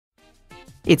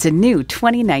It's a new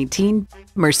 2019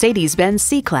 Mercedes-Benz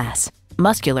C-Class.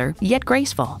 Muscular yet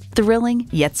graceful, thrilling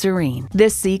yet serene.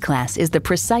 This C-Class is the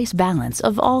precise balance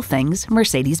of all things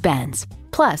Mercedes-Benz.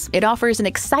 Plus, it offers an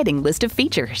exciting list of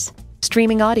features: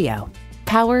 streaming audio,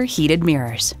 power heated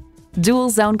mirrors, dual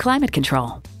zone climate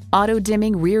control, auto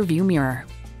dimming rear view mirror,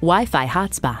 Wi-Fi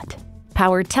hotspot,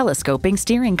 power telescoping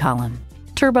steering column,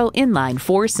 turbo inline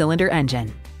 4-cylinder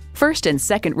engine, first and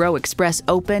second row express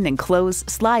open and close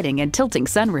sliding and tilting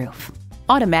sunroof,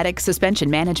 automatic suspension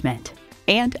management,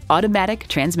 and automatic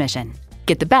transmission.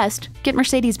 Get the best, get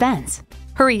Mercedes-Benz.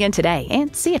 Hurry in today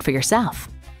and see it for yourself.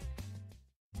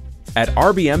 At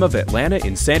RBM of Atlanta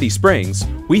in Sandy Springs,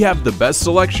 we have the best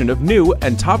selection of new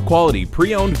and top quality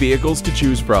pre-owned vehicles to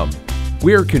choose from.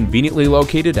 We are conveniently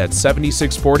located at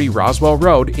 7640 Roswell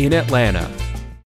Road in Atlanta.